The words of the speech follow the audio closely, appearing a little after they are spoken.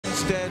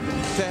instead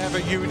to have a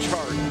huge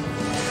heart.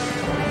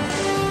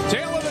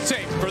 Tail of the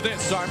tape for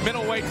this, our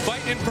middleweight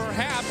fight, and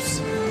perhaps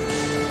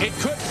it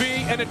could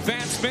be an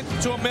advancement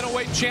to a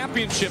middleweight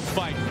championship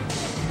fight.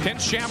 Ken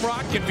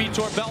Shamrock and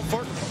Vitor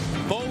Belfort,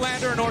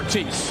 Bohlander and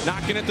Ortiz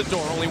knocking at the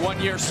door. Only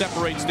 1 year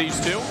separates these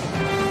two.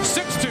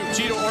 6'2",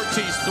 Tito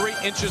Ortiz, 3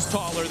 inches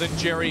taller than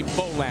Jerry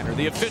Bohlander.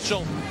 The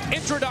official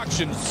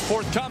introductions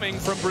forthcoming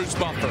from Bruce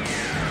Buffer.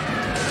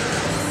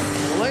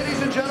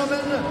 Ladies and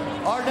gentlemen,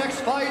 our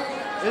next fight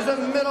is a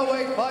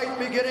middleweight fight,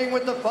 beginning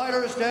with the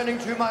fighter standing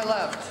to my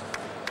left.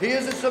 He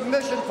is a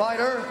submission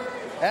fighter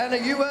and a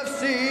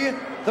UFC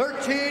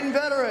 13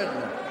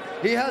 veteran.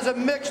 He has a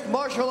mixed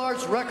martial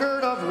arts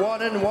record of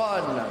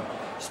 1-1.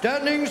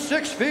 Standing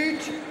 6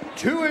 feet,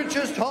 2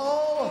 inches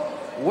tall,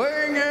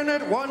 weighing in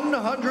at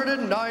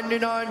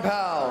 199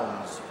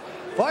 pounds.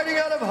 Fighting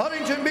out of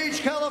Huntington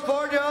Beach,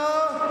 California,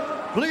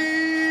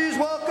 please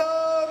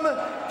welcome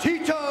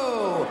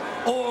Tito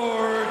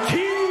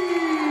Ortiz.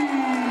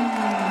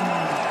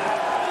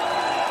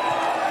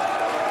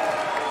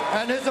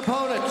 And his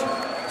opponent,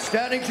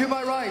 standing to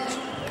my right,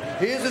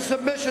 he is a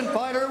submission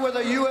fighter with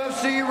a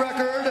UFC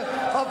record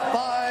of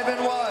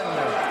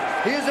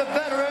 5-1. He is a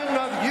veteran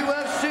of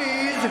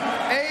UFC's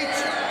 8,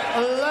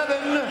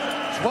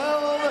 11,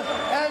 12,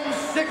 and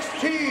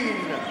 16.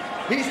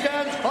 He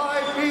stands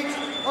 5 feet,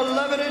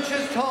 11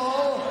 inches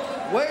tall,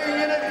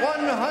 weighing in at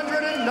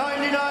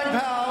 199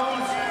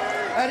 pounds,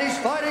 and he's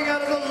fighting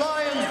out of the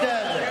Lion's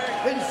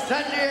Den in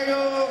San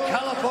Diego,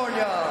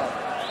 California.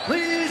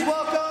 Please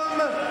welcome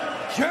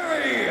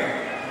Jerry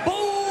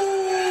Bohlander.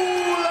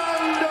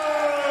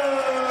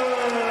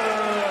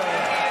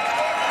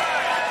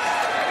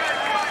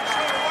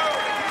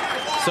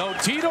 So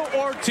Tito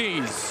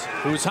Ortiz,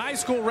 whose high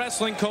school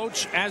wrestling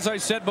coach, as I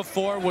said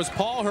before, was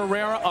Paul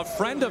Herrera, a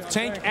friend of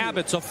Tank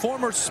Abbott's, a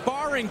former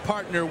sparring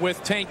partner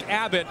with Tank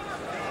Abbott,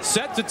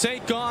 set to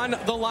take on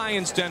the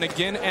Lion's Den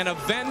again and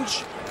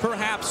avenge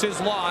perhaps his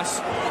loss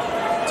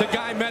to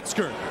Guy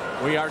Metzger.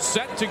 We are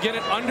set to get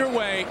it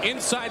underway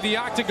inside the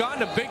octagon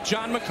to Big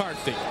John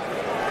McCarthy.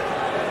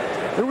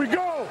 Here we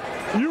go.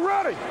 Are you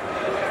ready?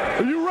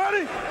 Are you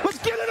ready? Let's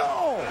get it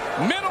on.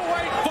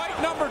 Middleweight fight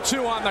number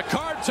 2 on the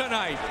card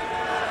tonight.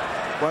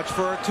 Watch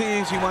for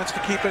Ortiz. He wants to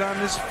keep it on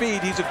his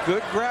feet. He's a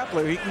good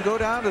grappler. He can go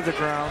down to the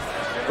ground.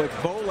 But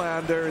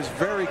Bohlander is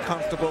very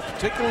comfortable,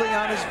 particularly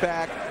on his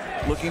back,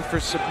 looking for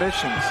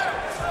submissions.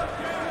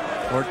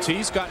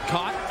 Ortiz got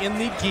caught in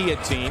the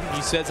guillotine.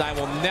 He says, I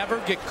will never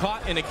get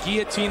caught in a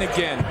guillotine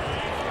again.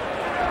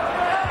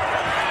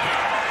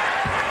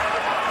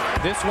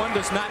 This one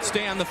does not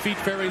stay on the feet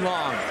very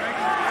long.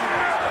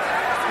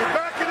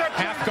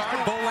 Half guard.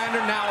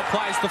 Bohlander now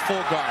applies the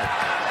full guard.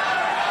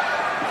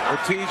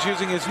 Ortiz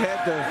using his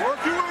head to Work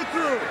your way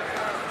through.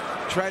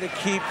 try to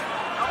keep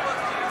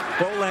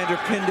Bohlander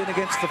pinned in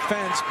against the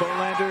fence.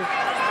 Bohlander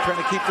trying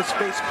to keep the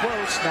space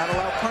close, not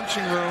allow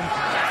punching room.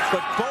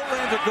 But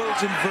Bohlander goes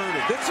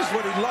inverted. This is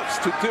what he loves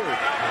to do.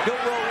 He'll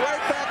roll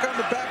right back on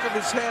the back of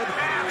his head,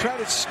 try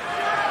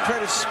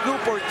to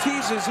scoop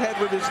Ortiz's head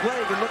with his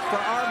leg and look for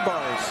arm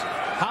bars.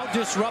 How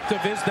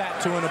disruptive is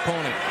that to an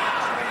opponent?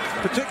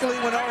 Particularly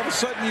when all of a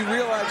sudden you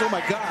realize, oh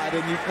my God,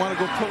 and you want to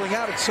go pulling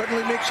out, it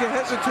suddenly makes you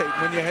hesitate.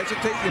 When you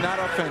hesitate, you're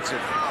not offensive.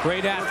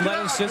 Great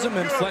athleticism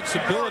and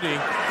flexibility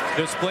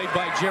displayed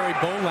by Jerry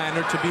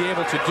Bohlander to be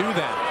able to do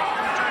that.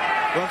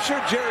 Well, I'm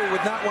sure Jerry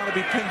would not want to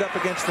be pinned up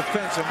against the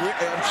fence. I'm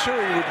sure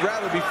he would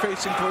rather be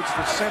facing towards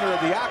the center of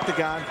the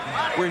octagon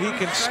where he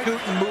can scoot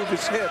and move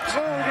his hips.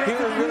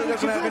 Here he really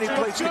doesn't have any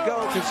place to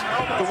go because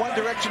the one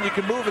direction you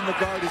can move in the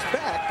guard is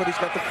back, but he's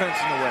got the fence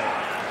in the way.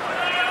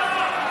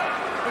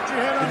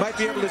 He might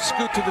be able to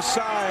scoot to the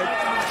side,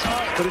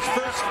 but his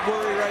first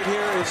worry right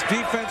here is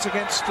defense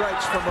against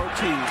strikes from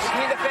Ortiz.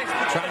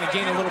 Trying to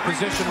gain a little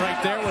position right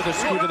there with a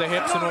scoot to the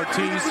hips, and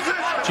Ortiz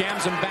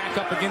jams him back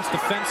up against the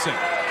fencing.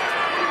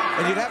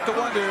 And you'd have to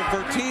wonder if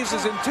Ortiz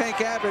is in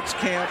Tank Abbott's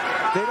camp,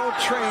 they don't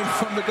train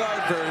from the guard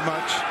very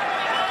much.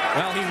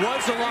 Well, he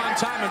was a long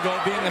time ago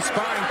being a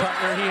sparring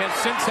partner. He has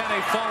since had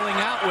a falling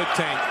out with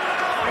Tank.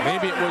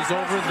 Maybe it was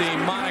over the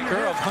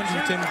moniker of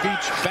Huntington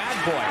Beach Bad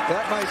Boy.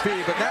 That might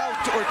be, but now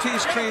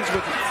Ortiz trains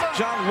with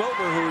John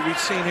Lober, who we've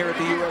seen here at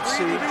the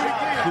UFC,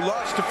 who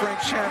lost to Frank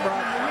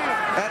Shamrock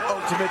at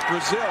Ultimate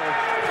Brazil.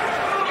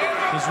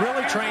 He's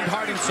really trained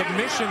hard in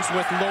submissions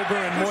with Lober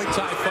and Muay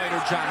Thai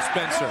fighter John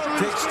Spencer.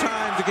 Takes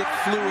time to get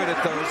fluid at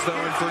those, though,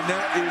 and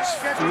Burnett is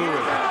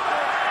fluid.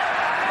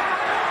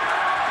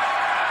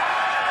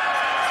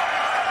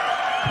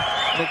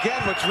 And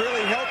again, what's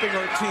really helping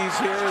Ortiz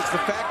here is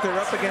the fact they're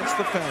up against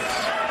the fence.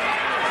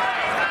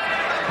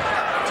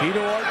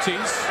 Tito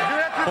Ortiz,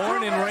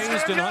 born and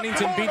raised in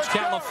Huntington Beach,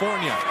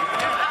 California.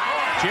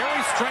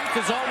 Jerry's strength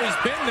has always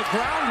been the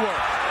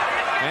groundwork.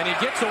 And he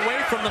gets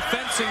away from the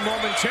fencing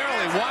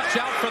momentarily. Watch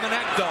out for the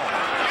neck, though.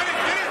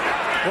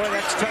 Boy,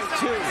 that's tight,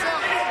 too.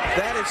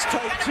 That is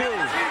tight, too.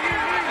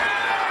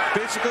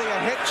 Basically a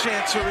head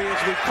chancery,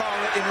 as we call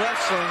it in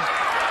wrestling.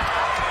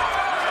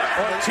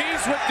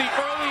 Ortiz with the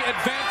early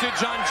advantage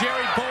on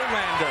Jerry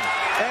Bohlander.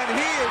 And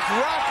he is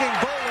rocking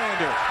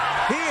Bohlander.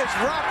 He is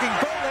rocking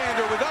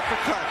Bohlander with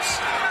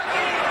uppercuts.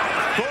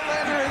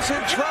 Bohlander is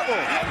in trouble.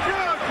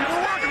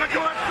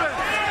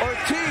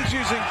 Ortiz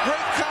using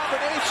great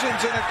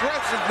combinations and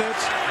aggressiveness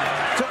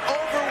to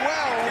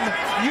overwhelm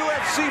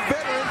UFC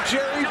veteran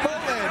Jerry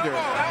Bohlander.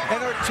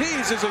 And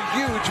Ortiz is a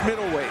huge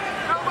middleweight.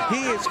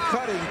 He is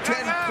cutting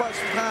 10+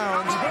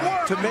 pounds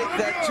to make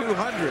that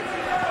 200.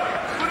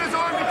 Put his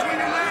arm between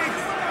your legs.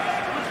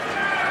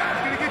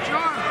 He's gonna get your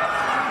arm.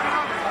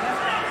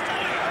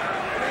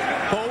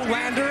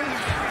 Bohlander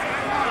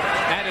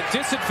at a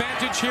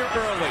disadvantage here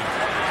early.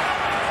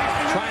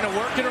 Trying to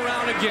work it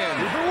around again.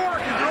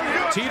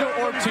 Tito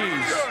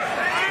Ortiz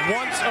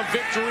wants a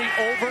victory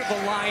over the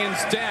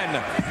Lion's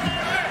Den.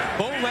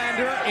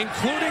 Bohlander,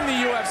 including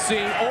the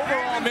UFC,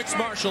 overall mixed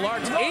martial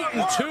arts,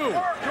 8-2.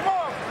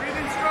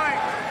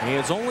 He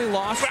has only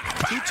lost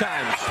 2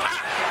 times.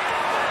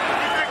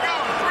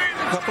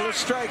 A couple of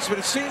strikes, but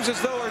it seems as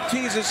though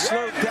Ortiz has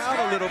slowed down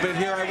a little bit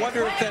here. I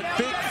wonder if that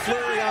big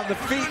flurry on the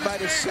feet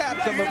might have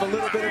sapped him of a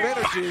little bit of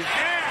energy.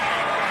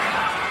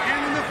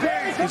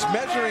 He's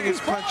measuring his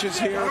punches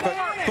here, but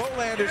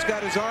Bohlander's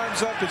got his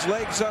arms up, his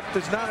legs up.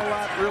 There's not a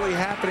lot really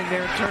happening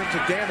there in terms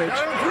of damage.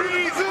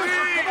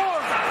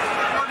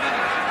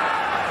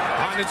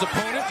 On his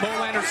opponent,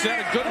 Bohlander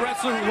said, a good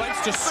wrestler who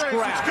likes to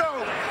scrap.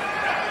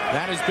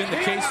 That has been the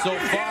case so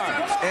far.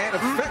 And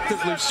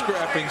effectively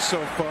scrapping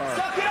so far.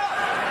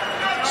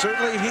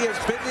 Certainly he has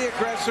been the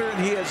aggressor and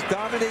he has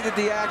dominated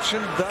the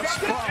action thus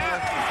far.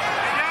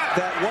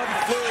 That one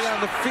flurry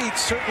on the feet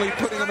certainly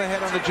putting him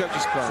ahead on the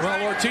judges' card.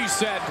 Well, Ortiz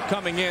said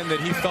coming in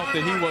that he felt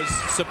that he was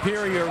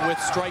superior with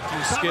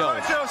striking skills.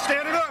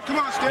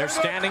 They're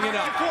standing it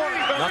up.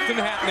 Nothing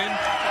happening.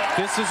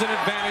 This is an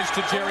advantage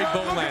to Jerry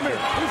Bohlander.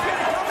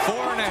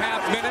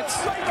 4.5 minutes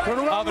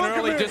of an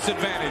early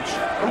disadvantage.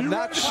 I'm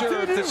not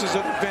sure if this is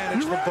an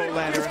advantage for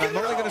Bohlander, and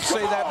I'm only going to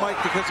say that, Mike,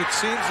 because it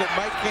seems that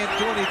Mike can't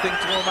do anything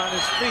to him on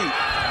his feet,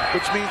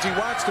 which means he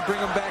wants to bring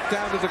him back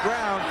down to the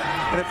ground.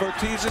 And if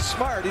Ortiz is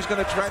smart, he's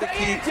going to try to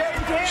keep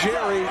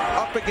Jerry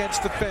up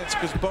against the fence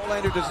because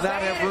Bohlander does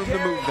not have room to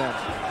move them.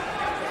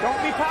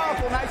 Don't be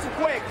powerful, nice and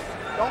quick.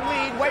 Don't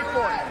lead, wait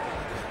for it.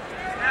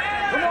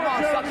 Come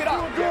on, suck it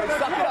up, Jerry,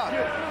 suck it up.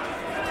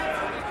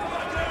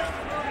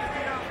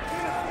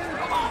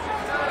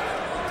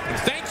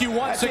 Thank you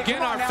once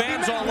again, our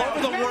fans all over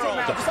the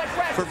world,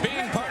 for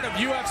being part of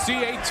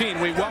UFC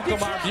 18. We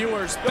welcome our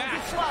viewers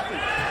back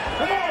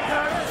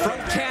from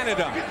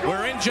Canada.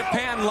 We're in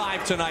Japan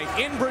live tonight,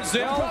 in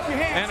Brazil,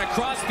 and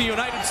across the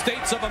United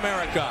States of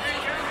America.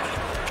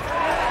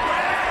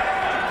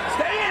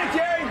 Stay in it,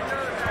 Jerry.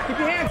 Keep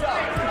your hands up.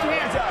 Keep your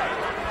hands up.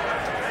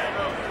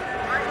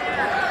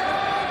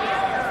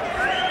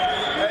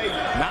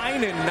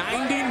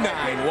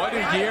 9-99. What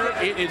a year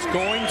it is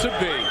going to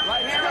be.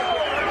 Right hand, right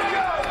there.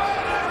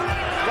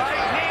 Right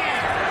hand.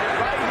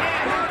 Right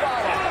hand, you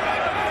follow.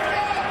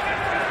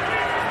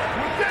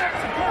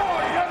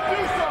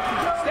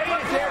 Stay in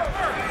it, Jerry.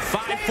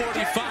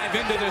 5:45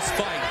 into this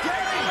fight.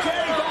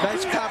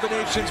 Nice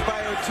combinations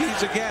by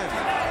Ortiz again.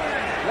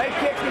 Leg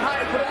kick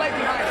behind it. Put a leg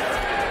behind it.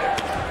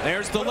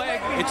 There's the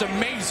leg. It's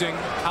amazing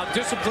how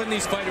disciplined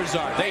these fighters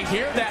are. They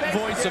hear that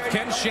voice of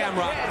Ken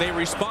Shamrock. They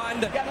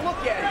respond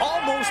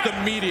almost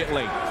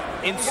immediately,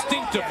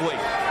 instinctively.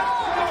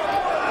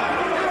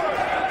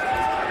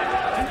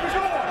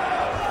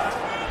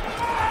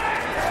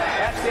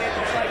 That's it.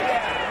 Just like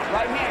that.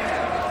 Right hand.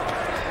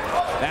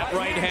 That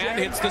right hand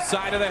hits the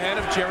side of the head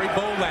of Jerry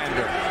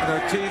Bohlander.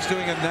 And Ortiz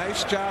doing a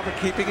nice job of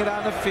keeping it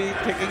on the feet,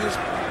 picking his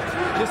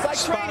Just like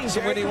spots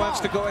when he wants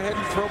to go ahead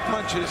and throw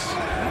punches.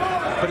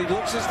 But he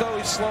looks as though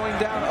he's slowing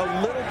down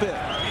a little bit.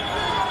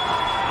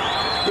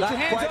 Not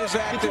quite as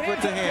active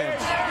with the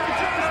hands.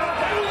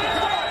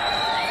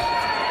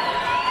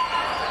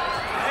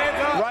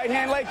 Right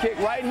hand leg kick.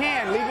 Right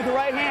hand. Lead with the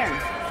right hand.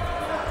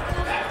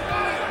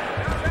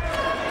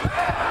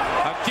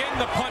 Again,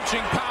 the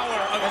punching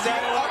power of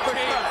Tito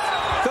Ortiz.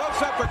 Those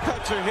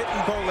uppercuts are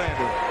hitting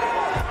Bohlander.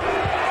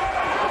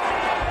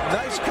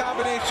 Nice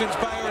combinations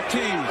by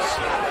Ortiz.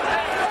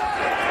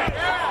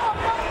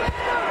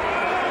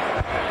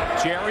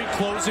 Jerry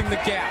closing the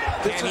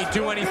gap. Can he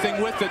do anything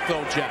with it,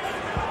 though, Jeff?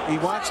 He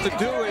wants to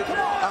do it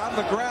on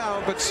the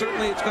ground, but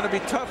certainly it's going to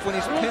be tough when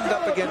he's pinned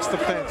up against the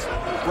fence.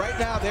 Right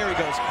now, there he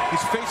goes.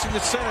 He's facing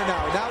the center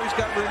now. Now he's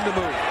got room to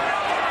move.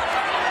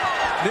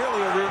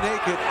 Nearly a rear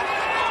naked.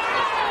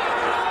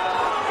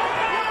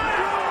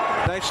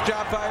 Nice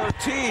job by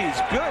Ortiz.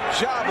 Good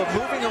job of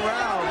moving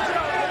around,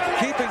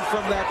 keeping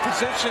from that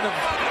position of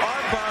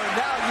armbar,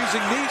 now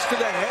using knees to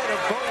the head of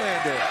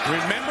Bohlander.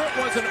 Remember, it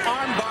was an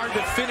armbar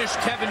that finished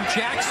Kevin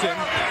Jackson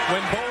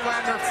when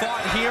Bohlander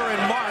fought here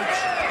in March.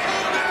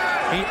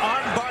 He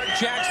armbarred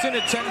Jackson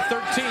at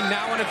 10-13.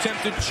 Now an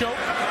attempted choke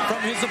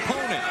from his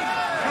opponent.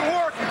 Keep it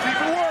working, keep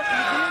it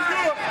working.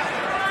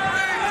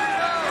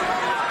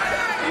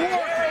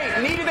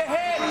 Jerry, knee to the head.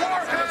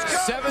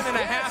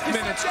 7.5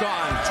 minutes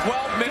gone.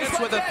 12 minutes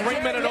with a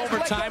 3-minute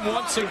overtime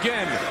once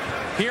again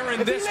here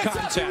in this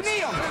contest.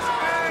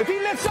 If he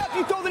lifts up,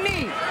 you throw the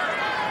knee.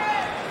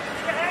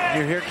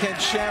 You hear Ken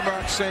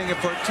Shamrock saying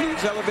if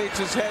Ortiz elevates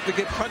his head to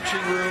get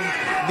punching room,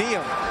 knee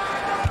him.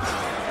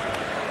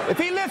 If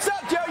he lifts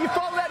up, Joe, you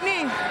follow that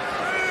knee.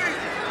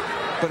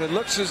 But it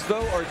looks as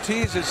though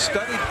Ortiz has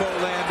studied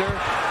Bohlander.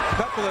 A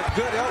couple of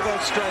good elbow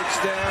strikes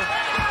there.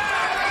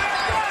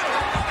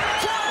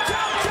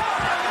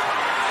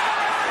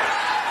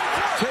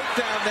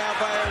 Takedown now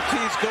by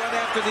Ortiz, going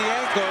after the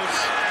ankles.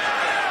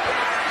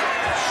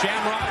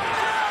 Shamrock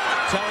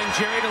telling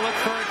Jerry to look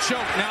for a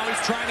choke. Now he's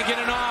trying to get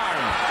an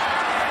arm.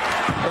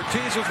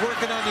 Ortiz was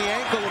working on the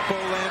ankle of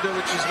Bohlander,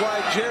 which is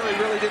why Jerry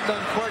really didn't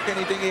uncork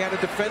anything. He had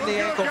to defend the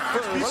ankle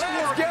first.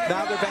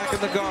 Now they're back in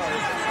the guard.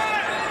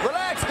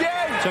 Relax,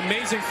 Jerry. It's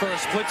amazing for a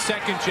split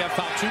second, Jeff,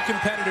 how two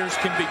competitors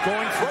can be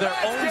going for their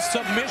own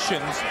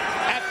submissions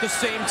at the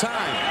same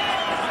time.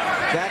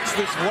 That's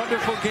this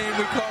wonderful game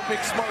we call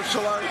mixed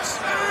martial arts.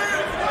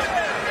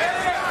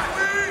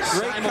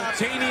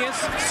 Simultaneous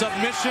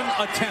submission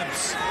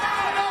attempts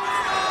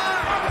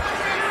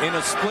in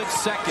a split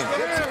second.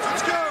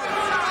 Let's go.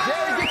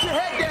 Jerry, get your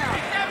head down.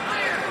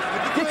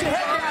 Get your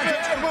head down,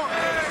 Jerry.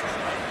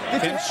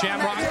 Ken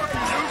Shamrock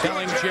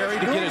telling Jerry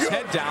to get his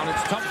head down.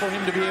 It's tough for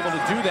him to be able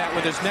to do that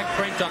with his neck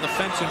cranked on the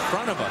fence in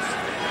front of us.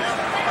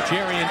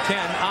 Jerry and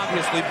Ken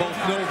obviously both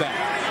know that.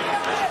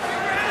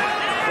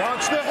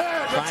 Watch the head.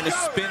 Trying to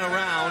spin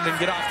around and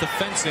get off the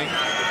fencing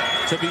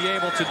to be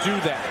able to do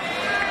that.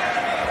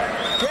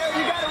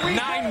 Jerry, you gotta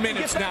 9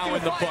 minutes now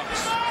in the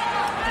books.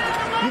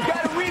 You've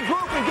got to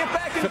regroup and get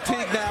back in the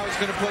Fatigue fight. now is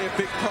going to play a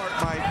big part,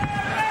 Mike.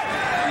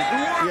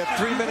 You have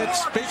 3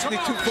 minutes, basically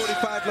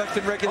 2:45 left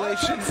in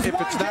regulation. If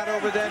it's not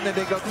over then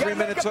they go 3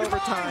 minutes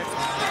overtime.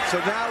 So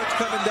now it's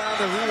coming down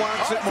to who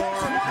wants it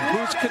more,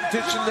 who's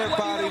conditioned their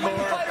body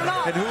more,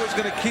 and who is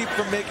going to keep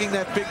from making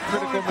that big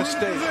critical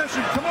mistake.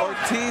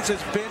 Ortiz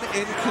has been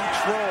in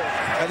control.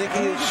 I think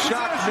he has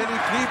shocked many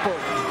people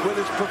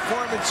with his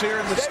performance here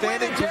in the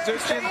standing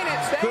position,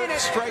 good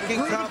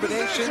striking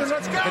combinations,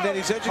 and then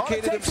he's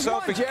educated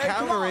himself in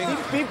countering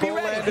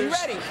Bohlander's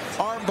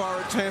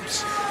armbar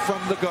attempts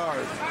from the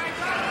guard.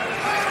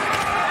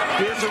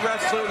 Here's a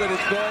wrestler that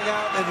is going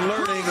out and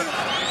learning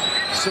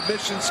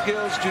submission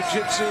skills,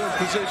 jiu-jitsu, and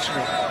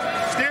positioning.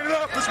 Stand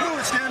up. Let's move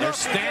it. Stand They're up.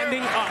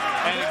 standing up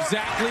at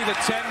exactly the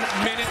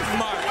 10-minute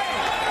mark.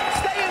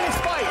 Stay in this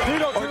fight.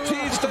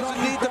 Ortiz doesn't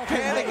need to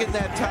panic in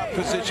that top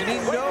position. He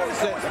knows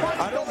that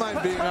I don't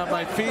mind being on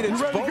my feet.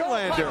 It's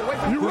Bohlander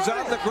who's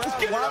on the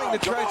ground wanting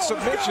to try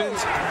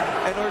submissions,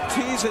 and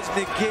Ortiz has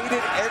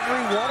negated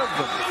every one of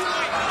them.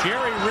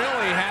 Jerry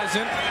really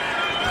hasn't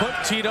put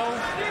Tito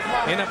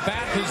in a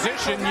bad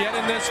position yet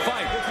in this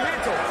fight.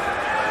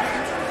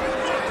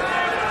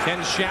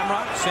 Ken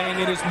Shamrock saying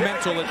it is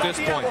mental at this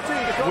point.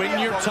 When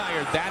you're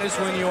tired, that is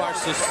when you are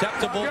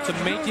susceptible to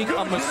making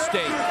a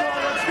mistake.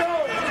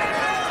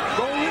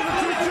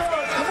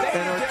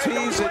 And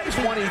Ortiz at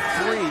 23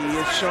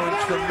 is showing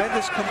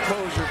tremendous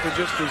composure for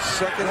just his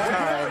second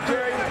time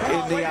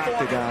in the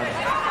octagon.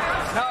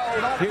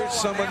 Here's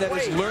someone that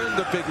has learned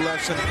the big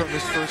lesson from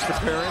his first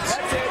appearance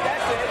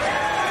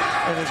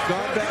and has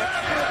gone back,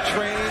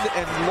 trained,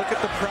 and look at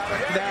the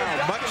product now.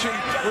 Much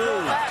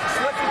improved,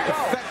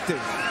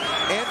 effective,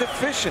 and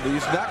efficient.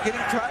 He's not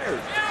getting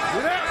tired.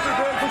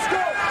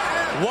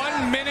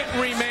 1 minute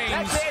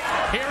remains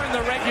here in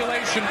the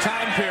regulation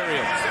time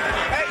period.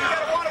 Hey, you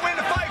gotta want to win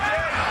the fight,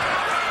 Jerry.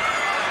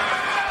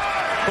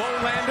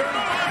 Bohlander,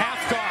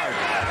 half guard.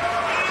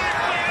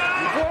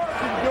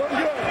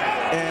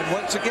 And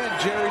once again,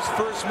 Jerry's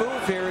first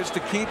move here is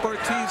to keep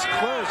Ortiz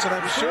close, and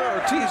I'm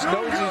sure Ortiz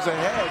knows he's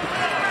ahead.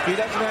 He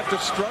doesn't have to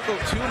struggle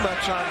too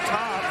much on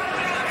top.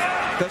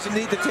 Doesn't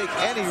need to take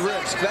any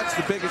risk. That's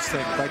the biggest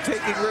thing. By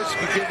taking risks,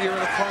 you give your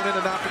opponent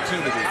an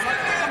opportunity.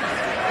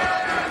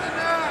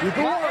 You're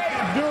doing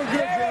good,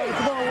 Jerry.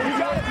 Come on. You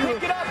gotta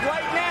pick it up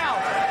right now.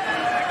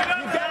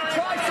 You gotta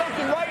try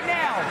something right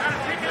now.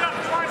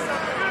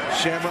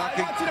 Shamrock,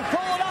 I want you to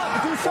pull it up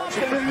and do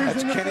something.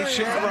 that's Kenny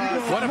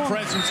Shamrock. What a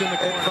presence in the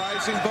corner.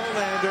 Advising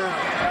Bohlander.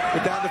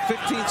 We're down to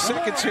 15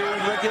 seconds here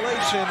in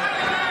regulation.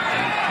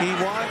 He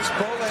wants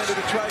Bohlander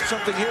to try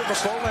something here, but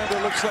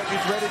Bohlander looks like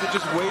he's ready to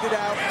just wait it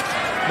out,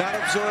 not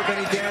absorb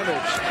any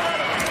damage.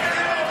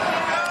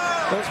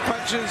 Those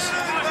punches,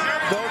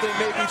 though they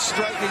may be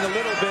striking a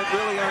little bit,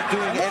 really aren't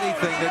doing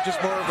anything. They're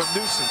just more of a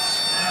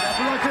nuisance.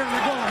 Right there.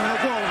 They're going.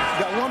 They're going.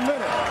 Got 1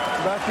 minute.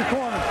 Back to the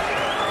corner.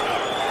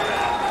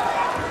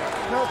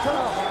 No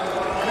time.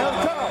 No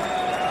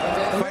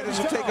time. Fighters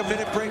will take a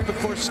minute break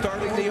before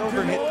starting the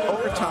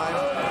overtime.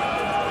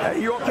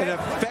 An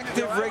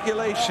effective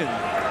regulation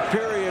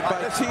period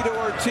by Tito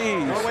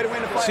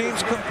Ortiz.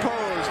 Seems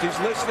composed. He's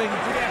listening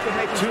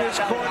to his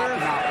corner,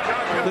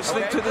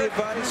 listening to the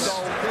advice,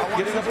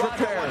 getting him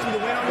prepared.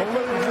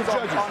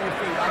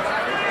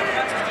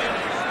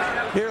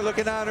 Here,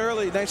 looking on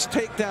early. Nice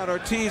takedown.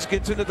 Ortiz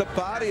gets into the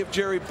body of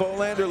Jerry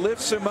Bohlander,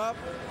 lifts him up,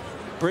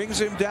 brings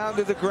him down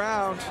to the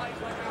ground.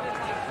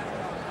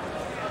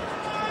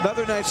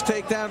 Another nice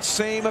takedown,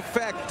 same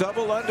effect.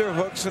 Double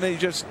underhooks, and he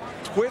just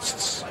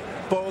twists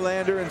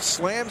Bohlander and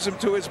slams him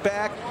to his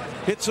back.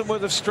 Hits him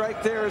with a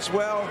strike there as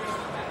well.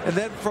 And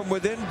then from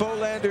within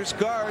Bohlander's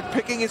guard,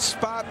 picking his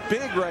spot,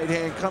 big right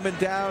hand coming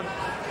down,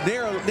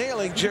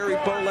 nailing Jerry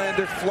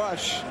Bohlander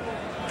flush.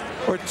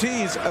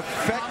 Ortiz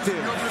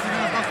effective.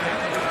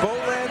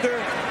 Bohlander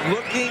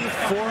looking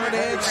for an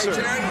answer.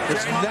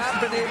 Has not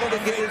been able to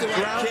get his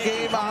ground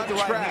game on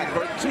track.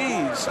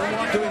 Ortiz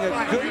doing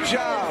a good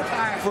job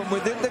from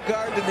within the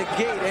guard to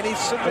negate any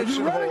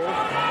submission hold.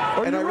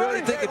 And I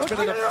really think it's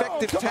been an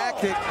effective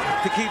tactic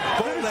to keep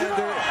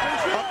Bohlander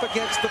up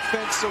against the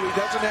fence so he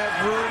doesn't have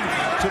room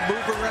to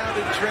move around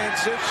in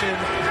transition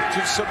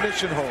to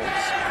submission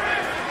holds.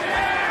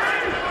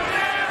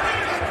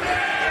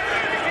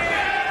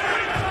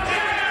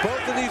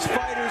 Both of these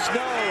fighters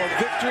know a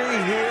victory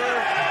here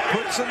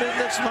puts them in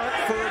this hunt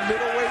for a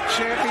middleweight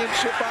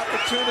championship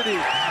opportunity.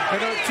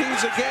 And Ortiz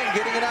again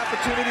getting an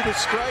opportunity to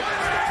strike,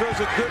 throws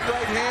a good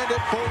right hand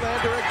at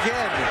Bohlander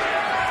again.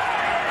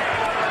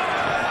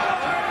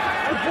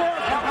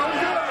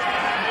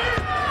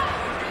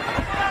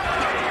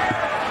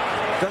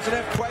 Doesn't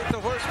have quite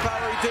the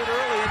horsepower he did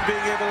early in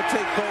being able to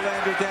take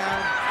Bohlander down.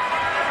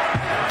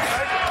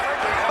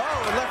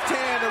 Oh, a left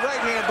hand, a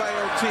right hand by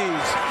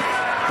Ortiz.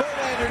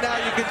 Bohlander now,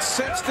 you can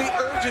sense the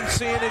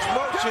urgency in his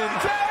motion,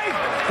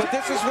 but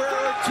this is where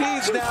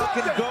Ortiz now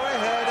can go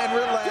ahead and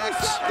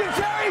relax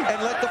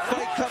and let the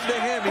fight come to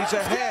him. He's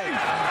ahead.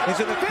 He's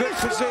in a good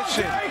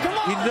position.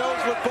 He knows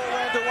what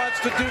Bohlander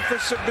wants to do for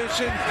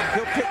submission.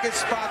 He'll pick his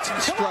spots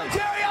and strike.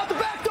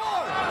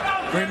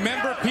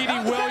 Remember Petey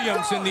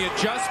Williams in the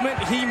adjustment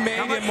he made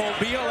in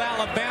Mobile,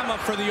 Alabama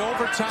for the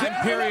overtime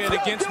period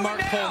against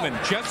Mark Coleman.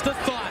 Just a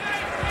thought,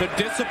 the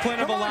discipline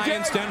of a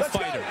Lions Den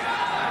fighter.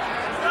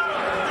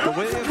 The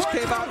Williams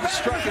came out and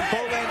struck, and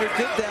Bohlander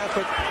did that,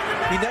 but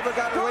he never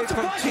got away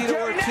from Tito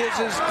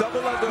Ortiz's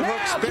double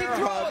underhook spare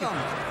hug,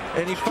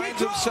 and he finds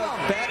himself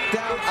back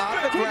down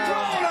on the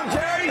ground,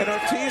 and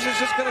Ortiz is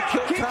just going to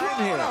kill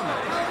time here.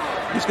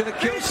 He's going to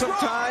kill some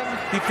time.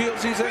 He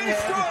feels he's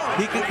ahead.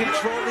 He can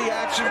control the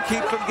action,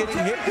 keep from getting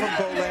hit from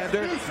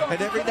Bohlander,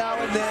 and every now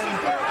and then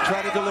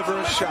try to deliver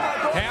a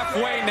shot.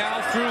 Halfway now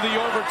through the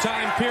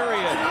overtime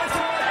period.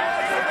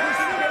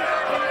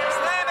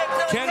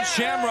 Ken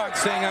Shamrock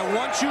saying, I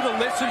want you to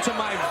listen to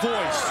my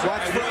voice.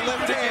 Watch for a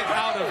left hand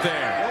out of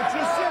there.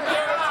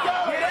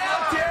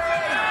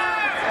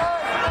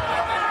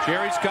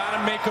 Jerry's got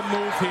to make a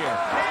move here.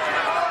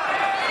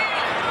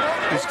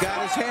 He's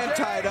got his hand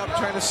tied up,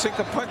 trying to sink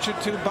a punch or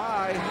two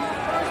by.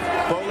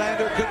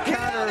 Bohlander, good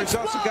counter. He's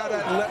also got a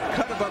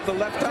cut above the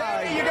left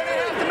eye. You're going to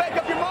have to make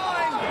up your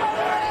mind.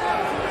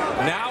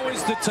 Now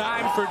is the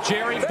time for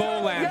Jerry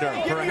Bohlander.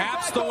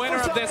 Perhaps the winner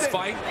of this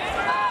fight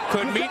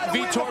could meet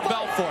Vitor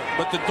Belfort,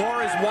 but the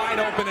door is wide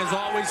open as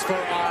always for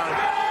our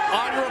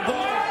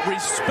honorable,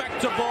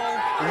 respectable,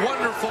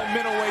 wonderful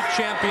middleweight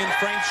champion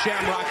Frank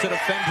Shamrock to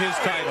defend his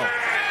title.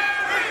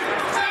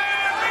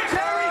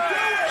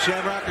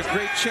 Shamrock, a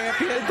great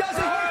champion,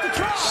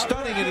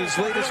 stunning in his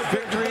latest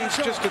victories,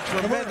 just a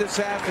tremendous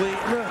athlete.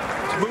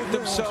 He's moved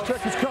himself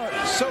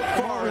so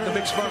far in the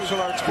mixed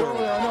martial arts world.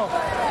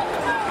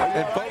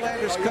 And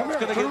Bohlander's cup's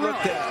going to get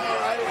looked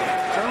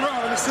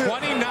at.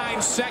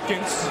 29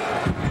 seconds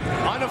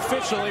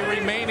unofficially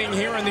remaining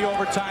here in the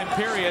overtime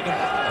period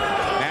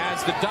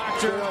as the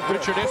doctor,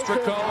 Richard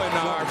Istrico, and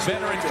our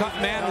veteran cut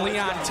man,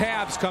 Leon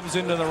Tabbs, comes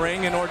into the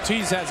ring, and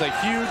Ortiz has a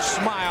huge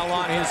smile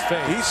on his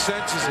face. He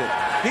senses it.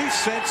 He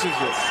senses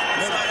it.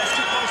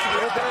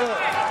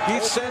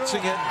 He's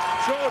sensing it.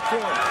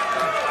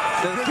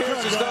 It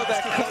appears as though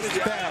that cut is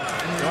bad.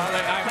 Well,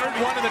 I heard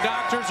one of the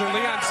doctors or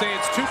Leon say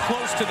it's too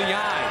close to the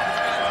eye.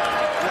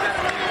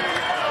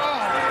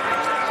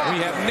 We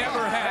have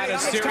never had a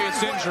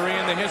serious injury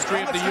in the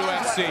history of the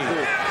UFC.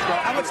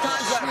 How much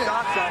time's left,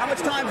 Doc? How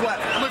much time's left?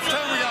 How much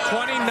time we got?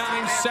 29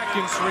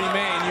 seconds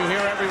remain. You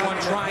hear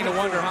everyone trying to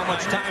wonder how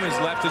much time is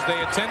left as they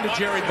attend to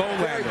Jerry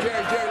Bohlander.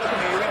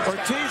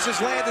 Ortiz has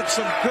landed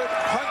some good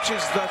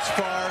punches thus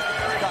far,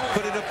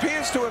 but it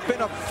appears to have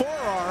been a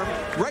forearm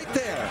right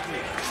there.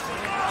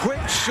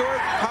 Quick, short,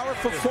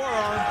 powerful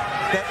forearm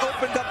that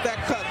opened up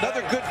that cut.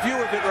 Another good view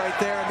of it right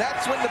there, and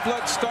that's when the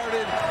blood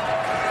started.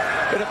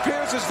 It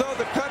appears as though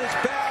the cut is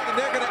bad, and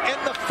they're going to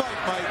end the fight,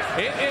 Mike.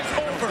 It is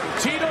over.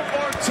 Tito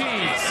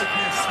Ortiz,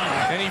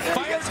 and he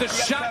fires the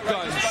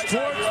shotgun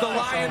towards the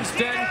Lions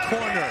Den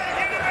corner.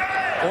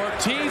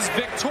 Ortiz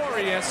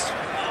victorious.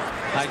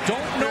 I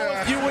don't know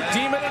if you would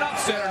deem it an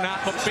upset or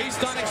not, but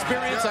based on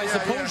experience, I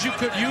suppose you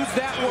could use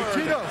that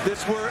word.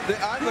 This word,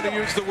 I'm going to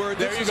use the word.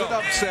 This is an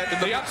upset.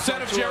 The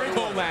upset of Jerry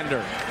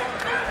Bohlander.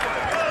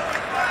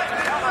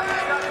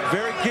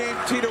 Very game,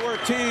 Tito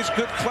Ortiz.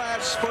 Good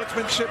class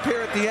sportsmanship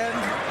here at the end.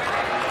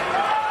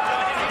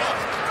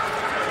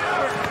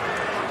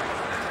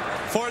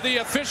 For the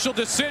official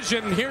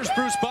decision, here's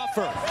Bruce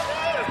Buffer.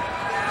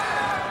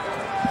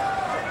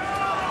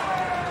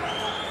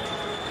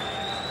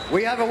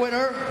 We have a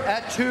winner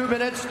at 2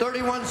 minutes,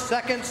 31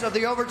 seconds of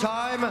the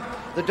overtime.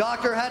 The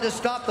doctor had to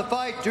stop the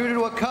fight due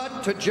to a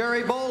cut to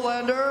Jerry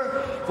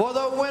Bohlander. For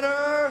the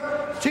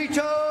winner,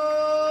 Tito